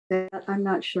that. I'm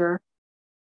not sure.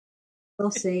 We'll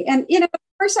see. And, of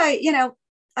course,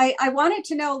 I wanted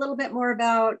to know a little bit more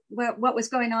about what was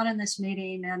going on in this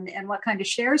meeting and what kind of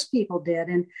shares people did.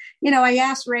 And, I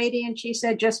asked Rady and she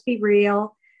said, just be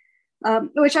real,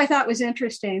 which I thought was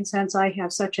interesting since I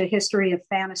have such a history of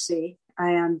fantasy.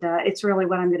 And it's really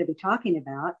what I'm going to be talking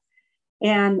about.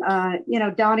 And,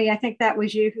 Donnie, I think that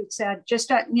was you who said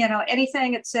just,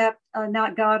 anything except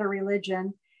not God or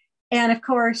religion. And of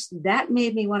course, that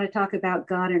made me want to talk about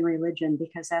God and religion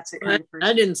because that's the kind of person.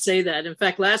 I didn't say that. In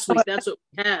fact, last week, that's what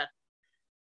we had.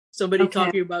 Somebody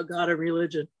talking about God and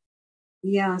religion.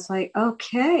 Yeah, it's like,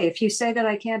 okay, if you say that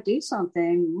I can't do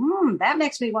something, that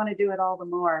makes me want to do it all the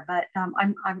more. But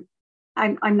I'm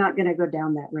not going to go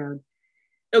down that road.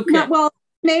 Okay. Well,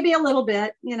 maybe a little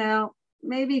bit,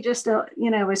 maybe just a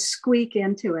squeak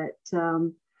into it.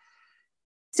 So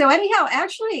anyhow,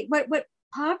 actually, what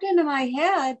popped into my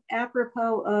head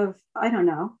apropos of, I don't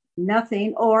know,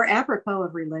 nothing, or apropos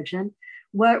of religion,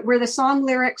 what were the song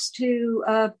lyrics to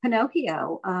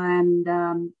Pinocchio.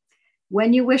 And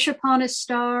when you wish upon a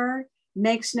star,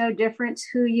 makes no difference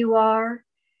who you are.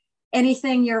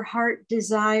 Anything your heart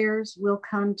desires will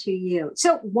come to you.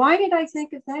 So why did I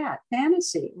think of that?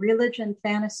 Fantasy, religion,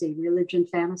 fantasy,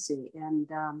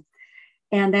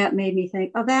 and that made me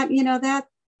think, oh,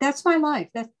 that's my life.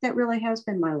 That really has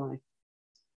been my life.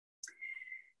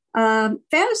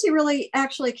 Fantasy really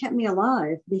actually kept me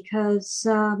alive because,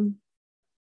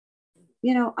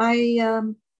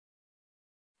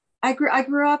 I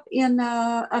grew up in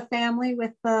a family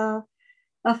with a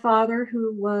father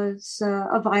who was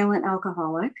a violent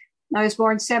alcoholic. I was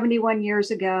born 71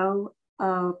 years ago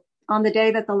on the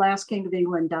day that the last King of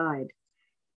England died.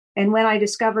 And when I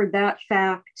discovered that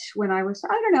fact, when I was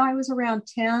around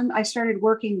 10, I started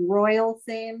working royal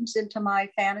themes into my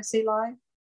fantasy life.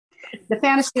 The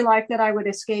fantasy life that I would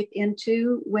escape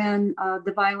into when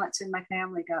the violence in my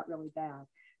family got really bad,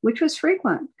 which was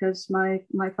frequent because my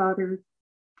father,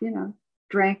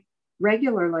 drank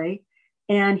regularly,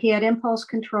 and he had impulse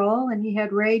control and he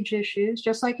had rage issues,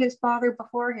 just like his father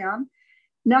before him.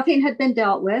 Nothing had been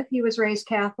dealt with. He was raised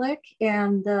Catholic,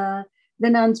 and the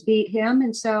nuns beat him,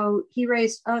 and so he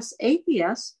raised us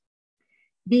atheists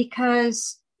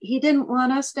because he didn't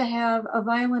want us to have a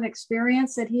violent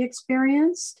experience that he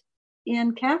experienced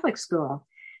in Catholic school.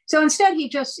 So instead, he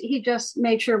just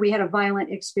made sure we had a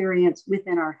violent experience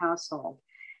within our household.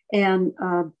 And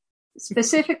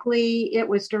specifically, it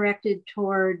was directed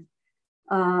toward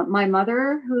my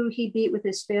mother, who he beat with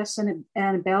his fists and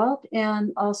a belt,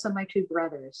 and also my two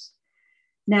brothers.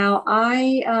 Now,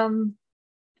 I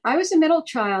was a middle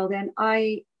child, and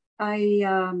I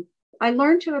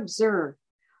learned to observe.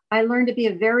 I learned to be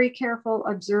a very careful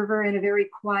observer and a very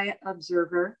quiet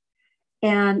observer.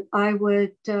 And I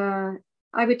would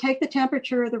take the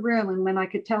temperature of the room, and when I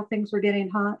could tell things were getting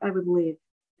hot, I would leave.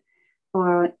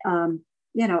 Or,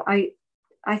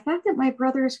 I thought that my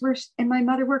brothers and my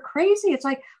mother were crazy. It's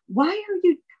like, why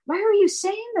are you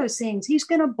saying those things? He's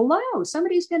going to blow.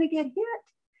 Somebody's going to get hit.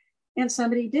 And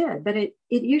somebody did, but it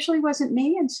usually wasn't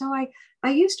me. And so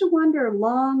I used to wonder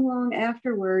long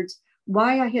afterwards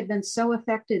why I had been so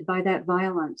affected by that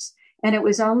violence. And it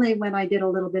was only when I did a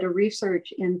little bit of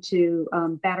research into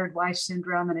battered wife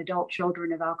syndrome and adult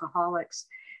children of alcoholics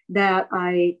that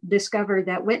I discovered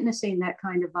that witnessing that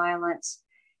kind of violence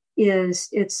is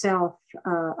itself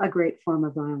a great form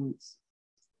of violence.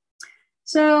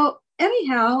 So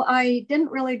anyhow, I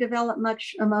didn't really develop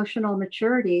much emotional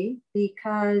maturity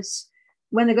because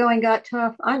when the going got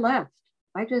tough, I left.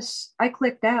 I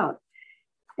clicked out.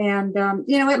 And,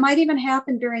 it might even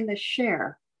happen during the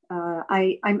share.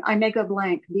 I may go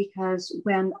blank because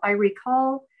when I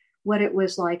recall what it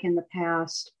was like in the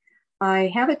past,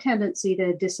 I have a tendency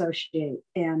to dissociate,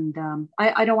 and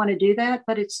I don't want to do that,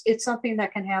 but it's something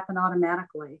that can happen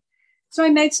automatically. So I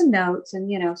made some notes, and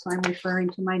so I'm referring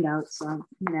to my notes.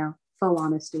 Full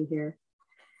honesty here.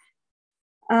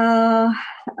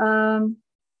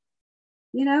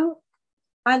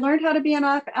 I learned how to be an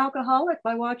alcoholic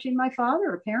by watching my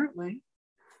father. Apparently,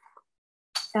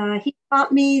 he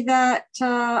taught me that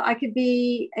I could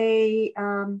be a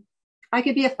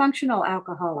functional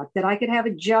alcoholic, that I could have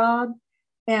a job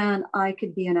and I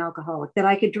could be an alcoholic, that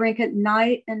I could drink at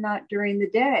night and not during the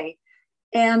day.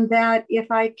 And that if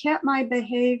I kept my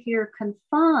behavior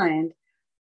confined,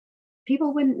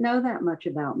 people wouldn't know that much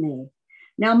about me.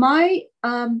 Now, my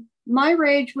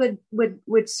rage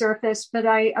would surface, but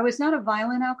I was not a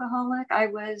violent alcoholic. I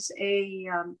was a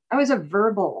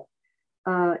verbal,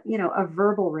 a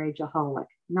verbal rageaholic,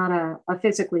 not a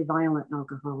physically violent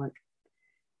alcoholic.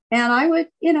 And I would,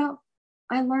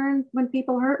 I learned when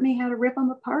people hurt me how to rip them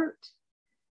apart.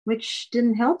 which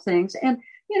didn't help things. And,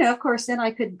 of course, then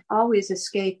I could always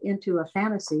escape into a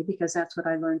fantasy because that's what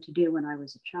I learned to do when I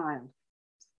was a child.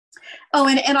 Oh,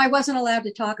 and I wasn't allowed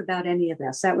to talk about any of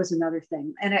this. That was another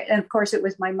thing. And of course, it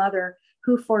was my mother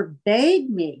who forbade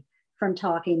me from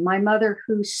talking. My mother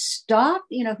who stopped,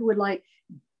 who would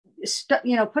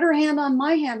put her hand on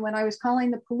my hand when I was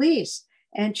calling the police.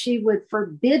 And she would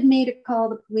forbid me to call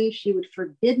the police. She would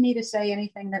forbid me to say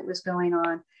anything that was going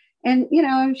on. And,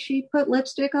 she put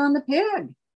lipstick on the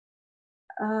pig.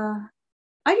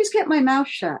 I just kept my mouth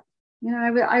shut.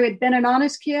 I had been an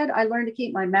honest kid. I learned to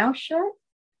keep my mouth shut.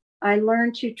 I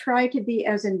learned to try to be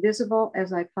as invisible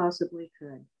as I possibly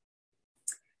could.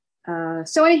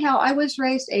 So anyhow, I was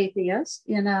raised atheist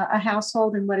in a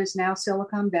household in what is now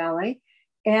Silicon Valley.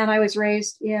 And I was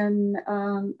raised in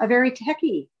a very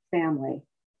techie family,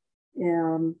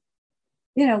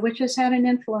 which has had an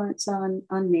influence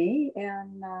on me.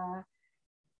 And,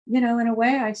 in a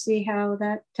way, I see how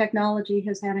that technology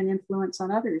has had an influence on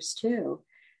others too.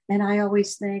 And I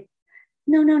always think,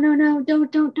 no,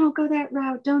 don't go that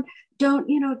route.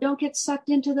 Don't get sucked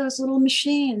into those little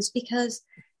machines because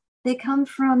they come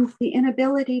from the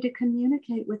inability to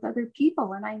communicate with other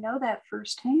people. And I know that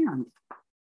firsthand.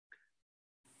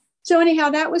 So anyhow,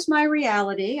 that was my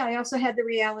reality. I also had the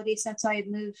reality since I had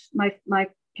moved, my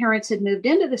parents had moved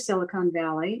into the Silicon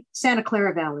Valley. Santa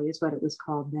Clara Valley is what it was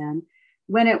called then,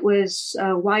 when it was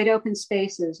wide open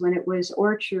spaces, when it was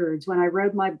orchards, when I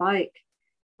rode my bike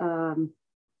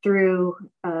through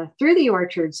the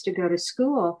orchards to go to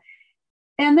school.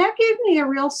 And that gave me a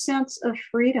real sense of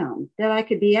freedom, that I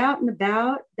could be out and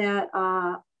about, that,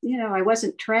 I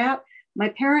wasn't trapped. My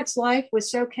parents' life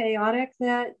was so chaotic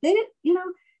that they didn't,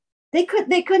 they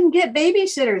couldn't get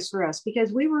babysitters for us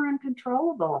because we were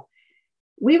uncontrollable.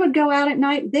 We would go out at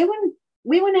night.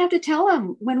 We wouldn't have to tell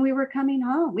them when we were coming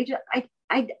home.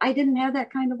 I didn't have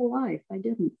that kind of a life. I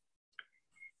didn't.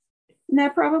 And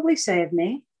that probably saved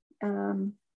me.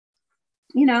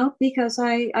 Because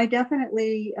I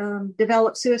definitely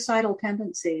developed suicidal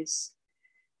tendencies.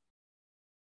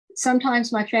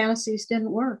 Sometimes my fantasies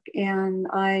didn't work, and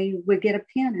I would get a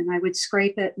pin and I would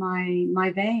scrape at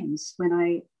my veins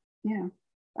when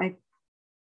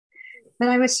but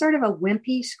I was sort of a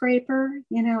wimpy scraper.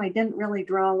 I didn't really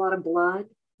draw a lot of blood.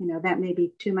 That may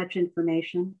be too much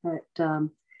information, but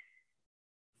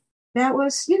that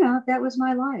was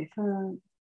my life.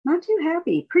 Not too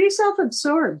happy, pretty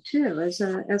self-absorbed too, as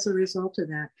a result of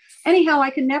that. Anyhow, I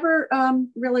could never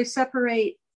really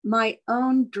separate my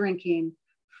own drinking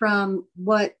from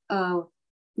what my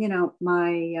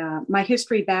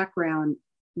history background,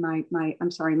 my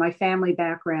family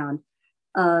background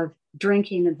of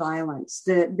drinking and violence.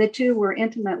 The two were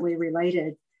intimately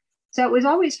related. So it was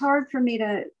always hard for me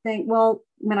to think, well,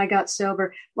 when I got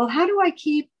sober, well, how do I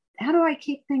keep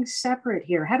things separate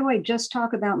here? How do I just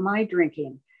talk about my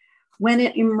drinking when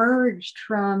it emerged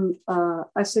from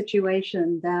a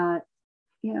situation that,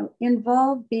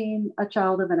 involved being a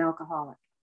child of an alcoholic?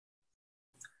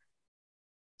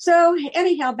 So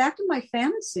anyhow, back to my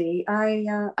fantasy,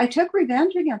 I took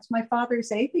revenge against my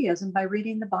father's atheism by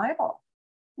reading the Bible.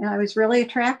 And I was really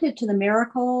attracted to the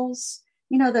miracles,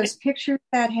 those pictures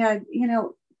that had,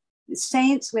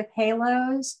 saints with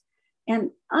halos.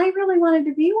 And I really wanted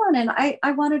to be one. And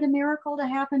I wanted a miracle to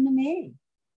happen to me.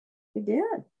 It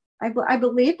did. I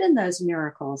believed in those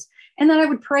miracles. And then I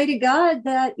would pray to God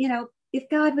that, if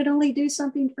God would only do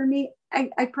something for me,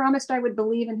 I promised I would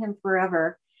believe in him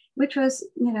forever, which was,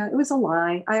 it was a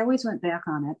lie. I always went back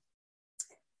on it.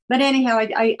 But anyhow,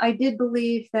 I did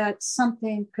believe that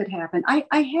something could happen. I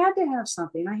had to have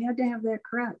something. I had to have that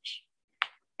crutch.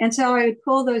 And so I would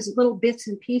pull those little bits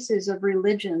and pieces of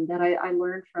religion that I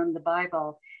learned from the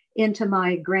Bible into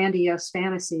my grandiose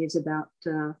fantasies about,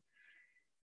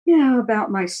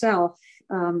 about myself,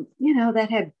 that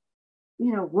had,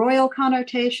 royal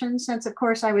connotations, since, of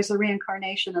course, I was the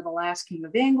reincarnation of the last king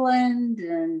of England.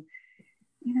 And,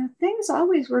 things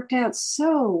always worked out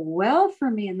so well for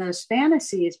me in those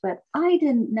fantasies, but I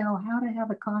didn't know how to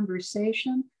have a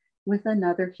conversation with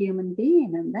another human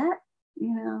being. And that,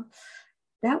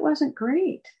 that wasn't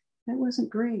great. That wasn't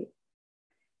great.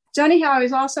 So anyhow, I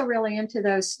was also really into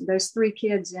those three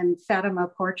kids in Fatima,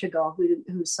 Portugal,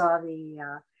 who saw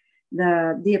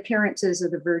the appearances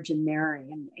of the Virgin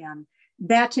Mary. And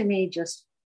that to me just,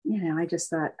 I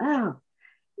just thought, oh,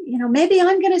 maybe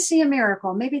I'm going to see a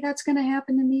miracle. Maybe that's going to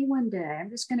happen to me one day. I'm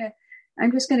just going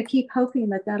to keep hoping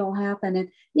that that'll happen. And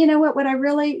what I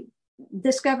really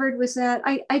discovered was that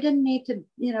I didn't need to,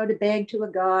 to beg to a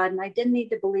God, and I didn't need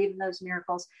to believe in those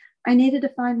miracles. I needed to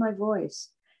find my voice.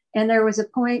 And there was a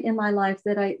point in my life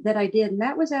that I did. And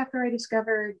that was after I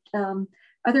discovered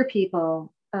other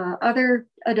people, other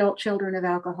adult children of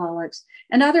alcoholics,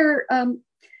 and other,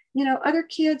 other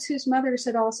kids whose mothers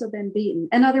had also been beaten,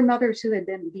 and other mothers who had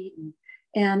been beaten,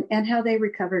 and how they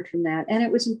recovered from that. And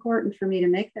it was important for me to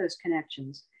make those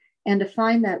connections and to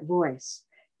find that voice.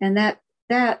 And that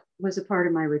was a part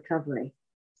of my recovery.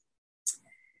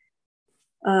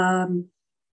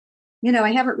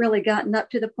 I haven't really gotten up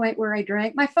to the point where I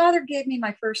drank. My father gave me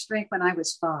my first drink when I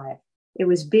was 5. It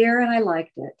was beer, and I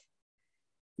liked it.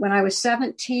 When I was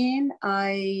 17,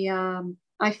 I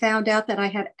found out that I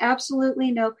had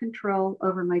absolutely no control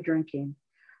over my drinking.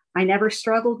 I never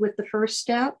struggled with the first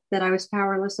step, that I was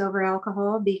powerless over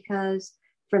alcohol, because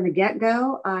from the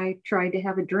get-go, I tried to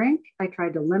have a drink. I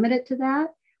tried to limit it to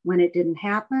that. When it didn't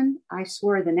happen, I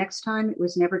swore the next time it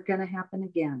was never going to happen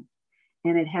again.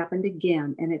 And it happened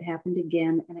again, and it happened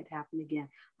again, and it happened again.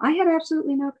 I had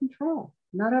absolutely no control,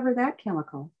 not over that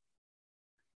chemical.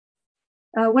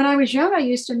 When I was young, I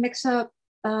used to mix up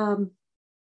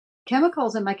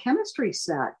chemicals in my chemistry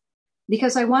set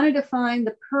because I wanted to find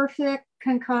the perfect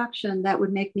concoction that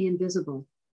would make me invisible.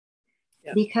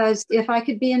 Yeah. Because if I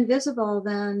could be invisible,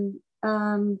 then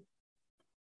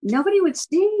nobody would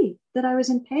see that I was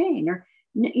in pain, or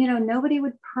nobody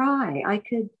would pry. I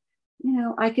could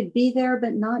be there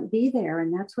but not be there,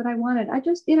 and that's what I wanted. I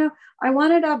just, I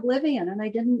wanted oblivion, and I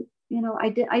didn't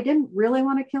really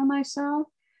want to kill myself.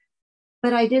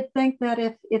 But I did think that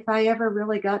if I ever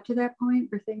really got to that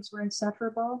point where things were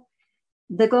insufferable,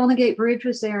 the Golden Gate Bridge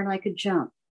was there and I could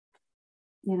jump.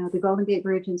 The Golden Gate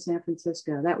Bridge in San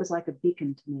Francisco, that was like a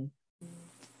beacon to me.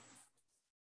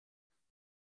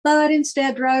 But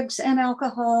instead, drugs and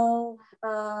alcohol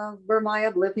were my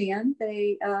oblivion.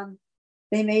 They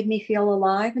made me feel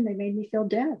alive, and they made me feel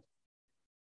dead.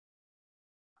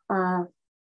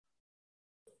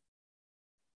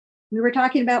 We were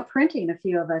talking about printing, a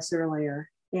few of us earlier.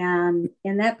 And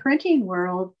in that printing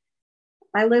world,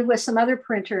 I lived with some other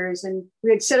printers, and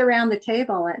we would sit around the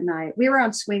table at night. We were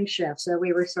on swing shift, so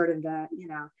we were sort of the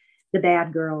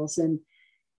bad girls. And,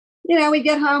 we'd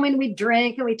get home and we'd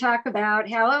drink, and we'd talk about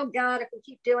how, oh God, if we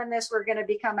keep doing this, we're going to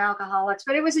become alcoholics.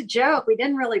 But it was a joke. We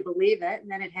didn't really believe it. And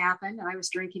then it happened. I was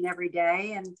drinking every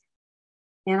day, and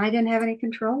I didn't have any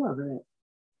control over it.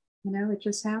 It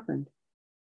just happened.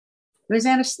 It was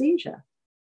anesthesia.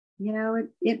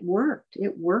 It worked.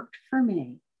 It worked for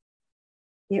me.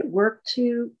 It worked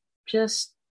to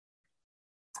just,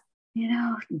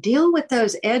 deal with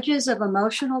those edges of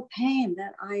emotional pain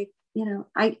that I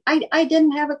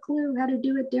didn't have a clue how to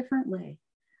do it differently.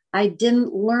 I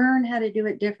didn't learn how to do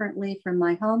it differently from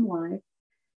my home life.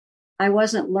 I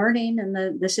wasn't learning in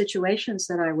the situations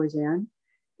that I was in.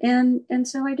 And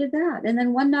so I did that. And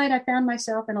then one night I found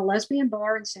myself in a lesbian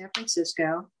bar in San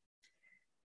Francisco.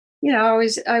 I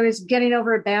was getting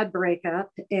over a bad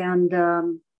breakup, and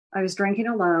I was drinking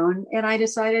alone, and I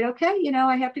decided, okay,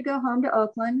 I have to go home to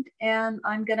Oakland, and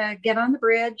I'm going to get on the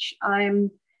bridge. I'm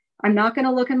not going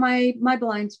to look in my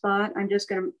blind spot. I'm just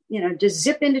going to, just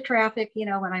zip into traffic,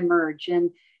 when I merge.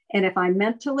 And if I'm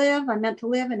meant to live, I'm meant to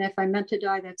live. And if I'm meant to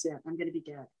die, that's it. I'm going to be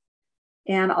dead.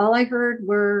 And all I heard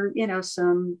were,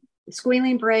 some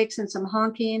squealing brakes and some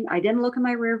honking. I didn't look in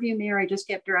my rearview mirror. I just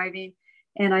kept driving.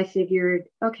 And I figured,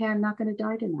 okay, I'm not going to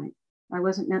die tonight. I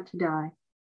wasn't meant to die.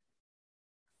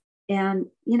 And,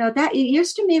 that it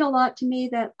used to mean a lot to me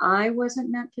that I wasn't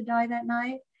meant to die that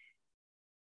night.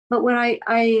 But what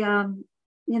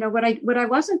what I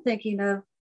wasn't thinking of,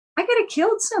 I could have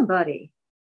killed somebody.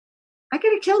 I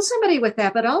could have killed somebody with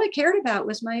that. But all I cared about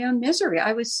was my own misery.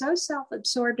 I was so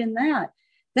self-absorbed in that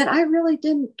I really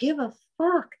didn't give a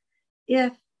fuck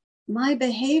if my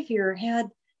behavior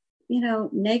had,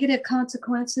 negative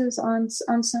consequences on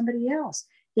somebody else.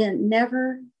 It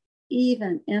never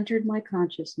even entered my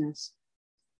consciousness.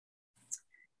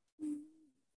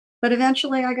 But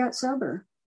eventually I got sober.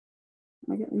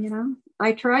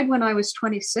 I tried when I was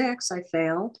 26. I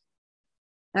failed.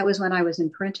 That was when I was in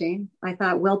printing. I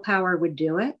thought willpower would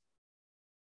do it.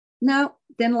 No,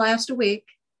 didn't last a week.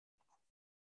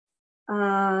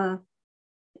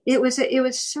 It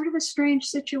was sort of a strange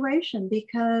situation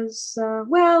because,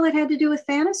 it had to do with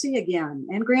fantasy again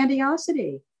and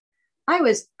grandiosity. I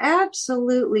was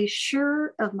absolutely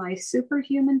sure of my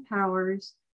superhuman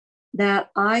powers,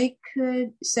 that I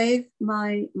could save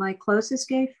my closest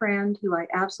gay friend, who I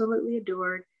absolutely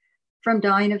adored, from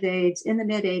dying of AIDS in the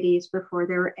mid-'80s before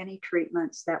there were any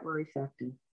treatments that were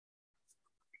effective.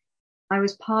 I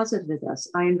was positive of this.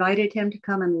 I invited him to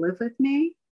come and live with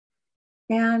me.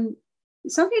 And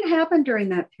something happened during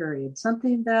that period,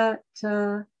 something that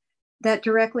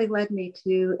directly led me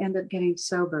to end up getting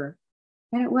sober.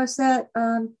 And it was that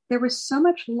there was so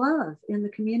much love in the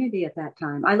community at that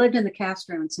time. I lived in the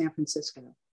Castro in San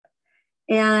Francisco.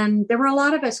 And there were a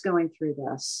lot of us going through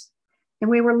this. And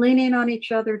we were leaning on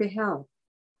each other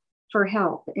for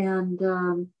help.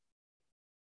 And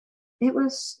it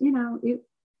was,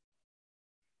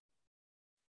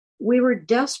 we were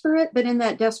desperate, but in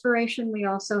that desperation, we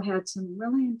also had some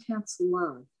really intense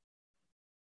love.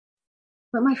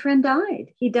 But my friend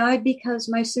died. He died because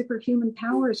my superhuman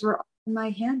powers were all in my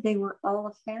head. They were all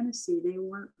a fantasy. They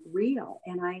weren't real.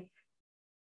 And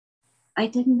I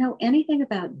didn't know anything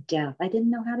about death. I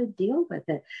didn't know how to deal with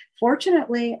it.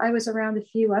 Fortunately, I was around a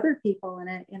few other people in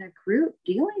a group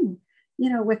dealing,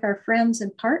 with our friends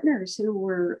and partners who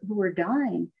were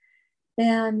dying.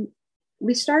 And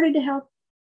we started to help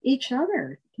each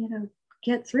other,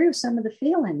 get through some of the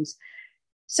feelings.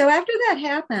 So after that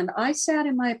happened, I sat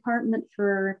in my apartment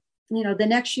for, the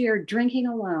next year, drinking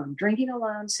alone,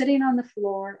 sitting on the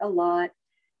floor a lot,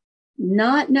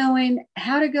 not knowing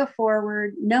how to go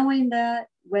forward, knowing that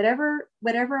whatever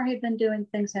I had been doing,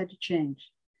 things had to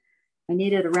change. I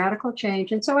needed a radical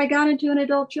change. And so I got into an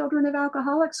adult children of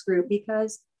alcoholics group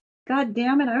because, God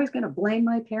damn it, I was going to blame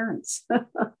my parents.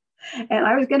 And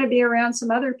I was going to be around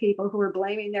some other people who were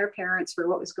blaming their parents for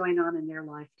what was going on in their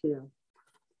life too.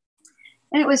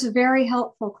 And it was a very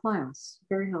helpful class,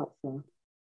 very helpful.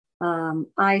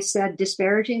 I said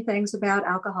disparaging things about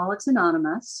Alcoholics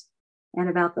Anonymous and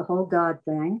about the whole God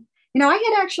thing. I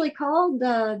had actually called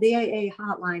the AA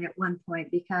hotline at one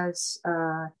point because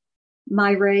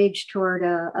my rage toward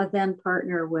a then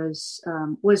partner was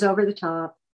over the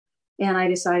top. And I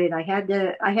decided I had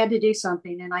to do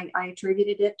something, and I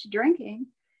attributed it to drinking.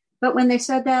 But when they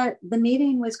said that the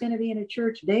meeting was going to be in a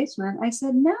church basement, I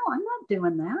said, no, I'm not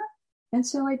doing that. And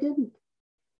so I didn't.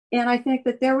 And I think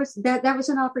that that was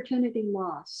an opportunity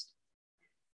lost.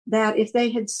 That if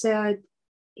they had said,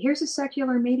 here's a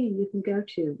secular meeting you can go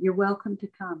to, you're welcome to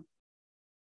come,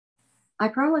 I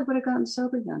probably would have gotten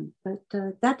sober then. But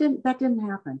that didn't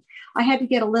happen. I had to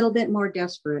get a little bit more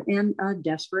desperate, and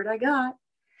desperate I got.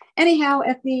 Anyhow,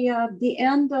 at the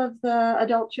end of the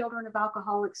Adult Children of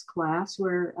Alcoholics class,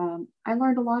 where I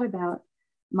learned a lot about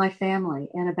my family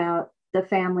and about the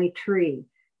family tree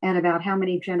and about how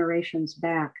many generations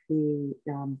back the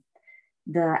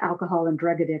alcohol and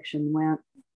drug addiction went.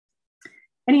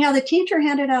 Anyhow, the teacher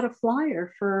handed out a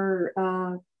flyer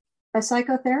for a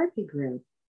psychotherapy group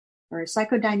or a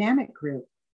psychodynamic group.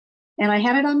 And I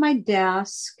had it on my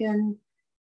desk, and,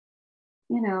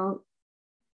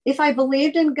 if I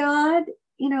believed in God,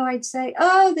 I'd say,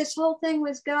 oh, this whole thing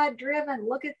was God driven.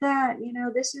 Look at that.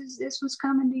 This was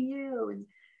coming to you.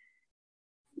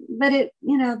 But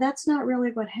that's not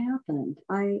really what happened.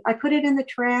 I put it in the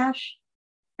trash.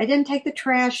 I didn't take the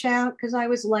trash out because I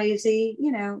was lazy.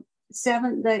 One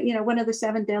of the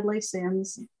 7 deadly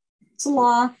sins.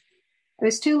 Sloth. I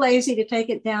was too lazy to take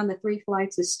it down the 3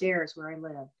 flights of stairs where I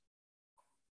lived.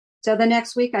 So the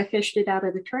next week I fished it out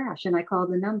of the trash and I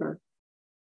called the number.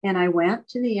 And I went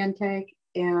to the intake,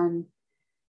 and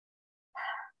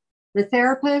the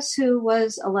therapist, who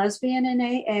was a lesbian in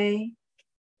AA,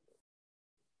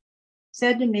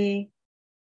 said to me,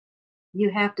 you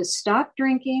have to stop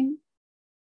drinking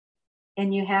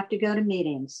and you have to go to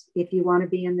meetings if you want to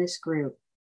be in this group.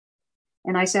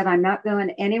 And I said, I'm not going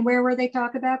anywhere where they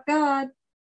talk about God.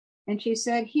 And she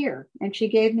said, here. And she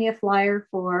gave me a flyer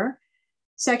for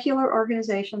Secular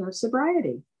Organization of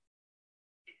Sobriety.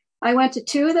 I went to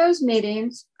 2 of those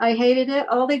meetings. I hated it.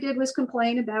 All they did was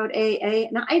complain about AA.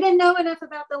 And I didn't know enough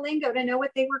about the lingo to know what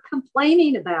they were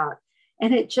complaining about.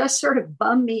 And it just sort of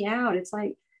bummed me out. It's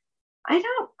like, I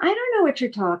don't know what you're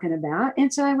talking about.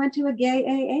 And so I went to a gay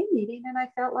AA meeting, and I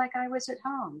felt like I was at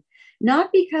home.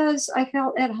 Not because I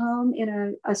felt at home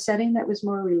in a setting that was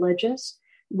more religious,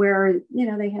 where,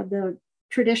 they had the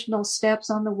traditional steps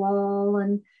on the wall,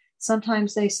 and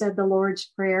sometimes they said the Lord's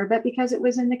Prayer, but because it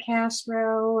was in the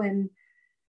Castro, and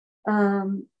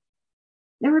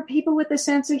there were people with a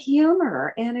sense of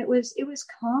humor, and it was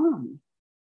calm.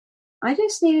 I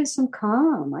just needed some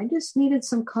calm.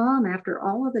 After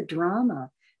all of the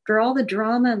drama,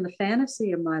 and the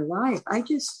fantasy of my life. I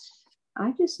just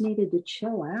needed to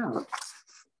chill out.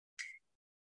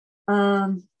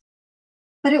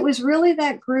 But it was really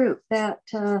that group, that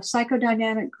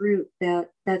psychodynamic group, that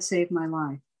saved my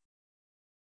life.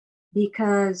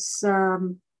 Because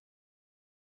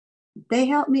they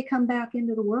helped me come back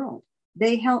into the world.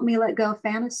 They helped me let go of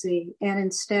fantasy and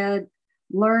instead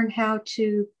learn how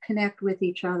to connect with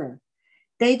each other.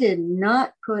 They did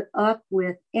not put up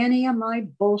with any of my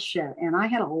bullshit, and I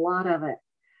had a lot of it.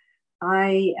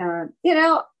 I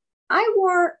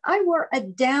wore a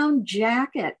down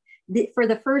jacket for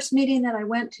the first meeting that I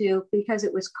went to, because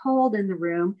it was cold in the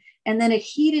room, and then it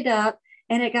heated up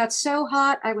and it got so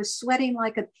hot I was sweating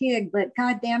like a pig, but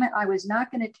God damn it, I was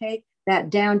not going to take that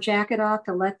down jacket off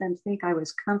to let them think I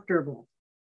was comfortable,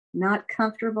 not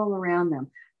comfortable around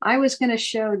them. I was going to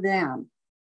show them.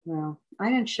 Well, I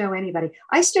didn't show anybody.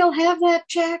 I still have that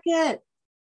jacket.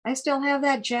 I still have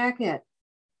that jacket.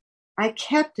 I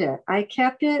kept it. I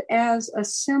kept it as a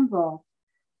symbol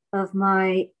of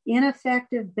my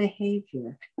ineffective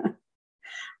behavior, of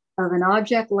an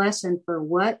object lesson for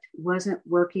what wasn't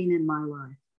working in my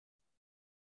life.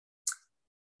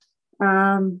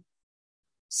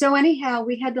 So anyhow,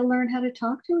 we had to learn how to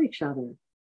talk to each other.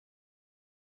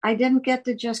 I didn't get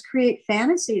to just create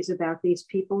fantasies about these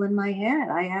people in my head.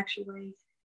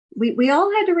 We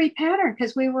all had to repattern,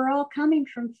 because we were all coming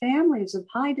from families of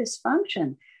high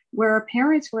dysfunction where our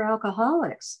parents were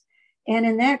alcoholics. And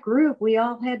in that group, we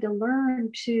all had to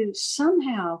learn to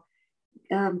somehow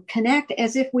connect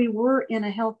as if we were in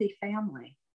a healthy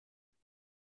family.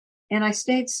 And I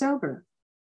stayed sober.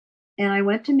 And I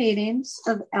went to meetings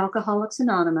of Alcoholics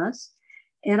Anonymous.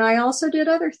 And I also did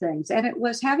other things. And it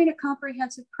was having a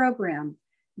comprehensive program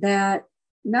that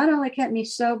not only kept me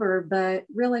sober, but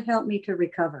really helped me to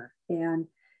recover. And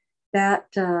that,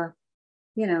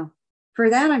 for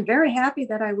that, I'm very happy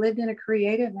that I lived in a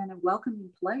creative and a welcoming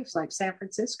place like San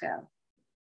Francisco.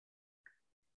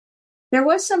 There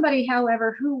was somebody,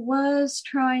 however, who was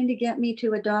trying to get me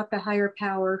to adopt a higher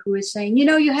power, who is saying,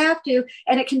 you have to,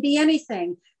 and it can be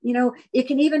anything. It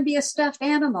can even be a stuffed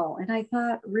animal. And I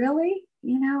thought, really?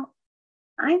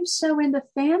 I'm so into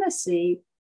fantasy,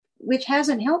 which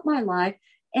hasn't helped my life.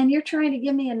 And you're trying to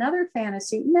give me another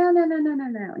fantasy. No.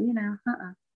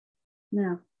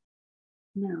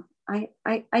 No. I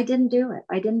didn't do it.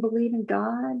 I didn't believe in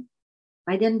God.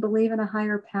 I didn't believe in a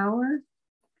higher power.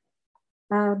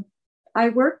 I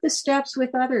worked the steps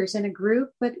with others in a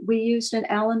group, but we used an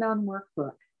Al-Anon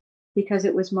workbook because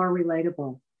it was more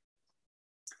relatable.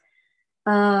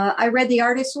 I read The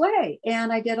Artist's Way,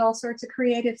 and I did all sorts of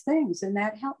creative things, and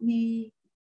that helped me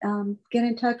get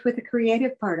in touch with the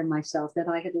creative part of myself that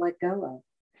I had let go of.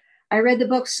 I read the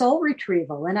book Soul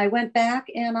Retrieval, and I went back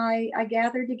and I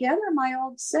gathered together my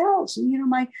old selves,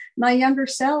 my younger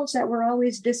selves that were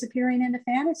always disappearing into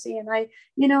fantasy. And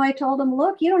I told them,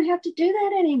 look, you don't have to do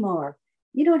that anymore.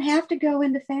 You don't have to go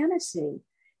into fantasy.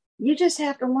 You just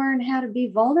have to learn how to be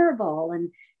vulnerable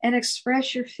and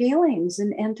express your feelings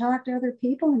and talk to other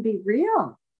people and be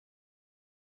real.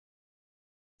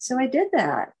 So I did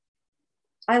that.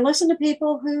 I listened to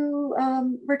people who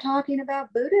were talking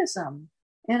about Buddhism,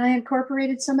 and I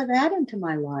incorporated some of that into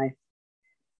my life.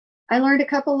 I learned a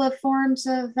couple of forms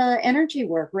of energy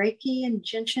work, Reiki and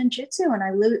Jinshin Jitsu, and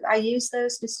I used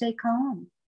those to stay calm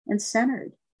and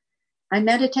centered. I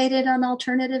meditated on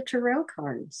alternative tarot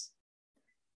cards.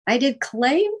 I did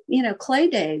clay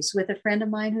days with a friend of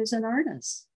mine who's an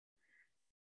artist.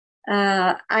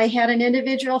 I had an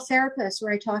individual therapist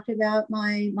where I talked about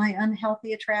my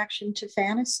unhealthy attraction to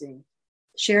fantasy,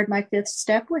 shared my fifth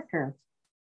step with her.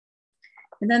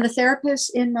 And then the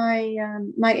therapist in my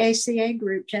ACA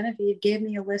group, Genevieve, gave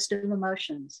me a list of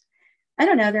emotions. I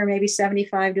don't know, there are maybe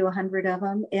 75 to 100 of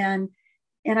them. And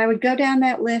I would go down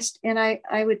that list and I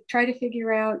would try to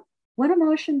figure out, what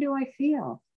emotion do I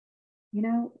feel?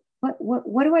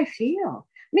 What do I feel?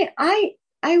 I mean,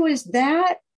 I was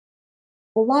that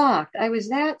blocked. I was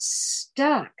that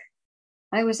stuck.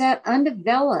 I was that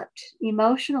undeveloped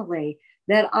emotionally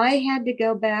that I had to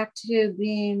go back to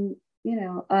being,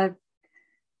 a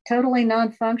totally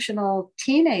non-functional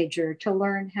teenager to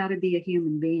learn how to be a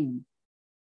human being.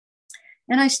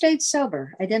 And I stayed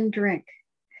sober. I didn't drink.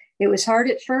 It was hard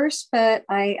at first, but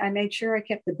I made sure I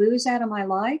kept the booze out of my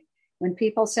life. When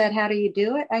people said, how do you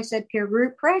do it? I said, peer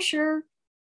group pressure,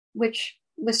 which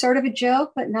was sort of a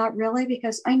joke, but not really,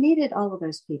 because I needed all of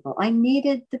those people. I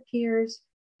needed the peers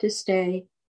to stay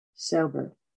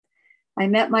sober. I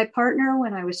met my partner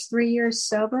when I was 3 years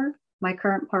sober, my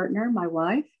current partner, my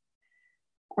wife.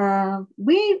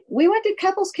 We went to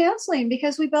couples counseling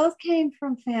because we both came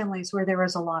from families where there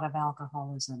was a lot of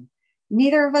alcoholism.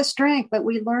 Neither of us drank, but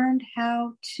we learned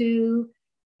how to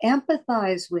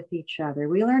empathize with each other.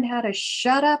 We learned how to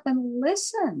shut up and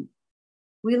listen.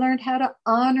 We learned how to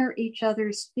honor each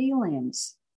other's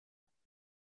feelings.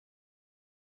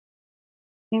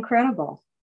 Incredible.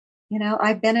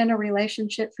 I've been in a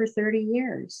relationship for 30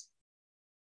 years.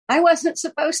 I wasn't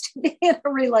supposed to be in a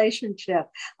relationship.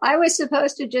 I was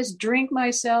supposed to just drink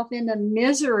myself into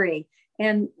misery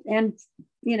and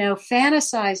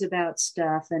fantasize about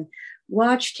stuff and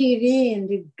watch TV and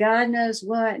do God knows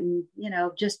what and,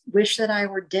 just wish that I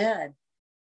were dead.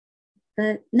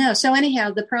 But no, so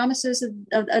anyhow, the promises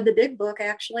of the big book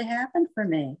actually happened for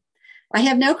me. I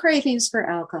have no cravings for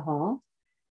alcohol,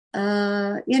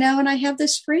 and I have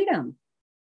this freedom.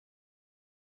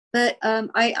 But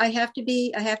I have to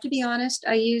be honest.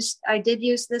 I did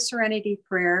use the Serenity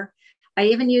Prayer. I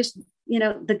even used,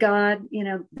 the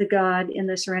God in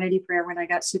the Serenity Prayer when I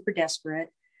got super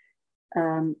desperate,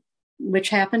 which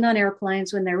happened on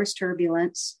airplanes when there was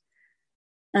turbulence.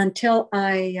 Until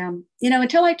I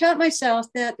taught myself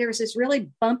that there was this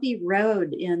really bumpy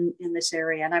road in this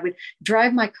area, and I would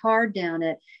drive my car down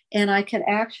it, and I could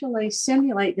actually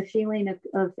simulate the feeling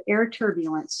of air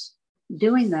turbulence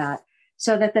doing that.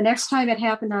 So that the next time it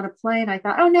happened on a plane, I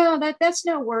thought, oh no, that's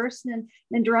no worse than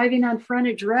driving on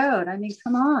frontage road. I mean,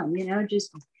 come on,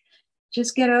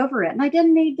 just get over it. And I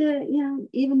didn't need to,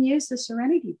 even use the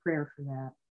Serenity Prayer for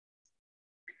that.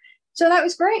 So that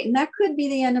was great. And that could be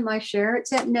the end of my share.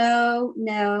 Except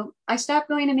no, I stopped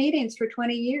going to meetings for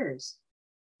 20 years.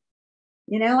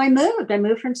 I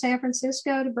moved from San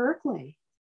Francisco to Berkeley.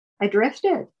 I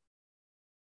drifted.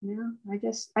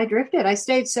 I drifted. I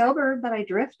stayed sober, but I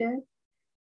drifted.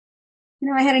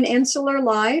 I had an insular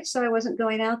life, so I wasn't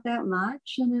going out that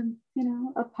much. And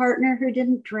then, a partner who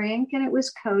didn't drink, and it was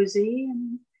cozy.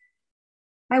 And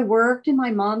I worked, and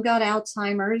my mom got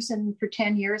Alzheimer's, and for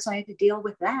 10 years I had to deal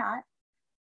with that.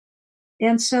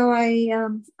 And so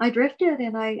I drifted,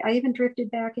 and I even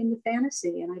drifted back into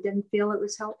fantasy, and I didn't feel it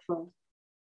was helpful.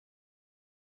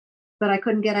 But I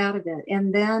couldn't get out of it.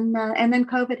 And then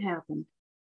COVID happened.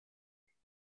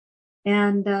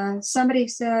 And somebody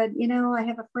said, I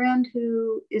have a friend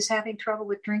who is having trouble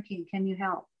with drinking. Can you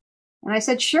help? And I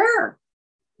said, sure.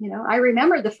 I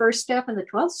remember the first step and the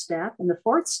 12th step and the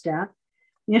 4th step,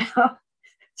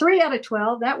 3 out of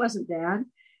 12, that wasn't bad.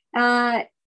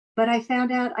 But I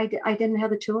found out I didn't have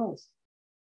the tools.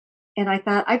 And I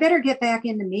thought I better get back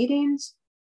into meetings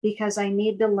because I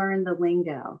need to learn the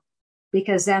lingo,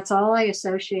 because that's all I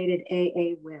associated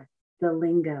AA with, the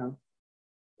lingo.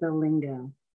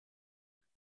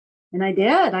 And I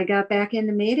did. I got back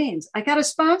into meetings. I got a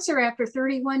sponsor after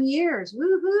 31 years.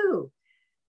 Woohoo.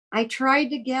 I tried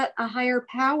to get a higher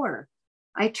power.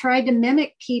 I tried to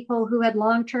mimic people who had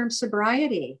long-term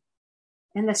sobriety.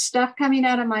 And the stuff coming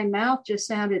out of my mouth just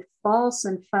sounded false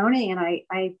and phony. And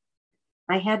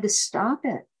I had to stop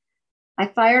it. I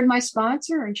fired my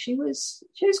sponsor, and she was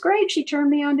great. She turned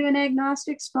me on to an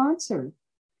agnostic sponsor.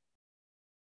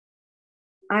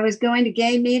 I was going to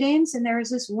gay meetings, and there was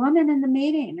this woman in the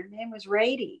meeting. Her name was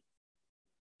Rady.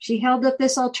 She held up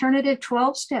this alternative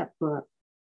 12-step book.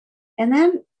 And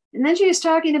then she was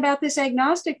talking about this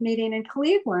agnostic meeting in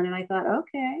Cleveland. And I thought,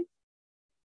 okay.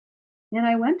 And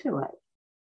I went to it.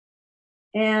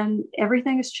 And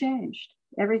everything has changed.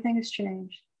 Everything has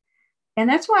changed. And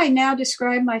that's why I now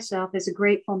describe myself as a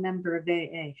grateful member of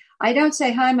AA. I don't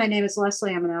say, hi, my name is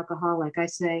Leslie. I'm an alcoholic. I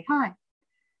say, hi,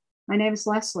 my name is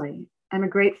Leslie. I'm a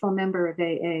grateful member of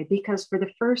AA, because for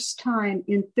the first time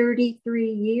in 33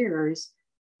 years,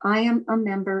 I am a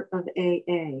member of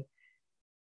AA.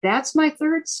 That's my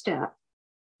 3rd step.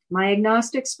 My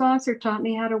agnostic sponsor taught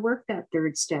me how to work that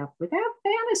 3rd step without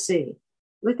fantasy,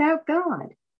 without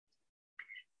God.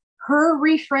 Her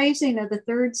rephrasing of the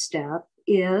 3rd step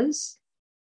is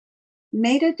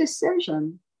made a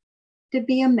decision to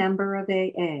be a member of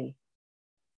AA.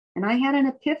 And I had an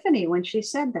epiphany when she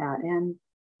said that. And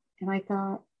I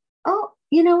thought, oh,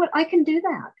 you know what? I can do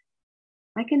that.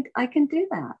 I can do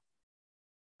that.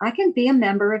 I can be a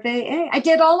member of AA. I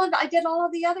did all of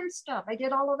the other stuff. I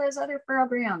did all of those other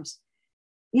programs.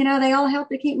 They all helped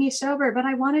to keep me sober, but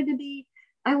I wanted to be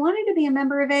a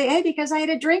member of AA because I had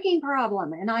a drinking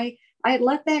problem, and I had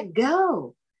let that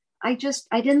go. I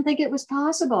didn't think it was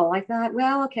possible. I thought,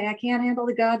 well, okay, I can't handle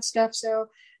the God stuff, so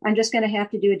I'm just going to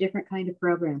have to do a different kind of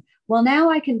program. Well,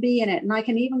 now I can be in it, and I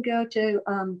can even go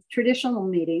to traditional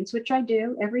meetings, which I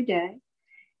do every day.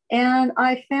 And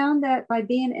I found that by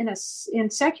being in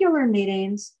secular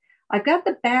meetings, I've got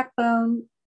the backbone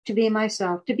to be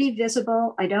myself, to be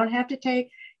visible. I don't have to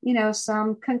take,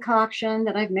 some concoction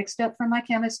that I've mixed up from my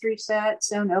chemistry set,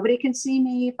 so nobody can see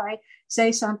me if I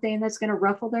say something that's going to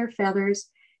ruffle their feathers.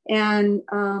 And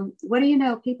what do you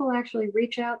know? People actually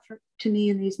reach out to me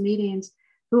in these meetings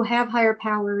who have higher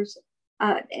powers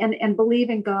and believe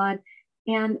in God,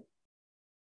 and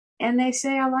they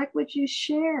say, I like what you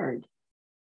shared,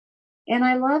 and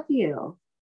I love you.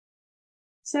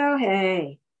 So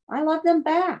hey, I love them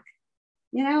back,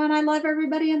 and I love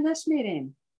everybody in this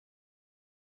meeting.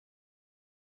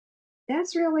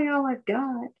 That's really all I've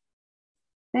got.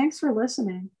 Thanks for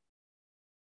listening.